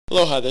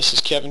Aloha, this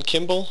is Kevin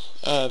Kimball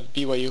of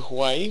BYU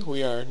Hawaii.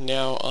 We are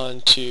now on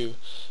to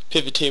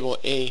Pivot Table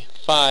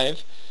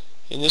A5.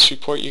 In this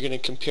report you're going to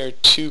compare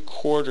two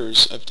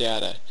quarters of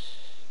data.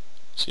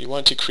 So you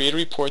want to create a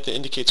report that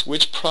indicates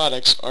which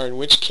products are in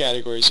which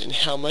categories and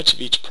how much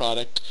of each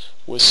product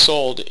was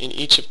sold in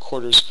each of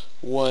quarters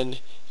 1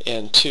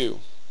 and 2.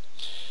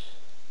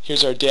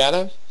 Here's our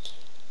data.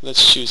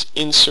 Let's choose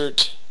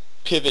Insert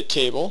Pivot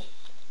Table,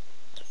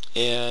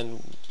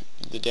 and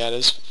the data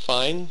is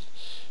fine.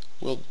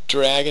 We'll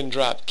drag and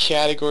drop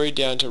category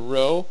down to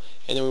row,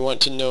 and then we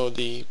want to know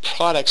the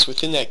products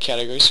within that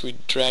category, so we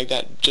drag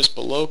that just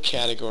below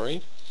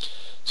category.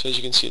 So as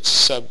you can see, it's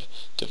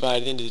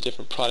subdivided into the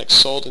different products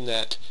sold in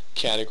that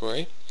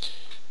category.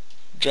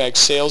 Drag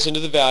sales into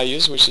the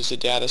values, which is the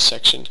data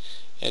section,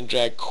 and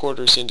drag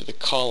quarters into the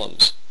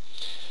columns.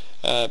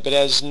 But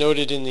as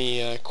noted in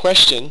the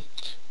question,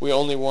 we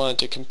only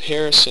want a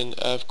comparison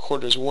of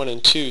quarters 1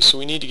 and 2, so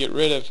we need to get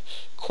rid of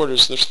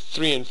quarters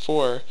 3 and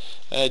 4.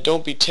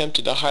 Don't be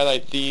tempted to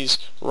highlight these,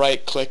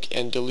 right-click,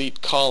 and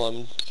delete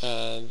column.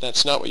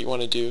 That's not what you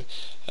want to do.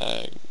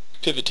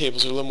 Pivot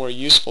tables are a little more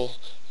useful,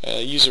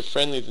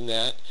 user-friendly than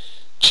that.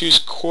 Choose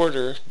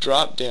quarter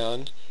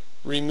drop-down.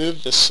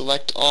 Remove the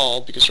select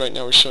all, because right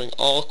now we're showing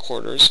all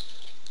quarters.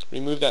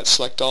 Remove that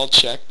select all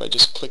check by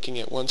just clicking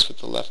it once with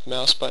the left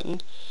mouse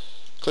button.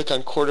 Click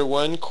on quarter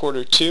 1,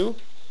 quarter 2,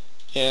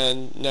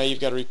 and now you've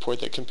got a report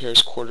that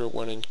compares quarter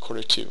 1 and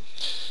quarter 2.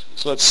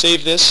 So let's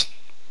save this.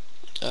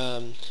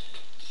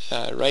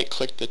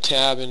 Right-click the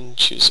tab and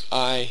choose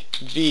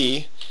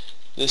IV.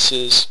 This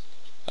is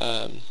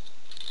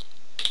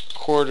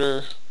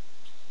quarter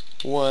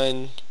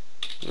 1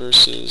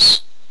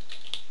 versus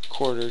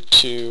quarter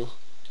 2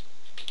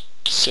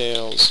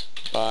 sales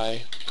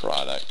by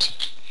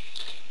product.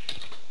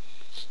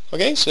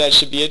 Okay, so that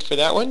should be it for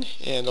that one,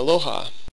 and aloha.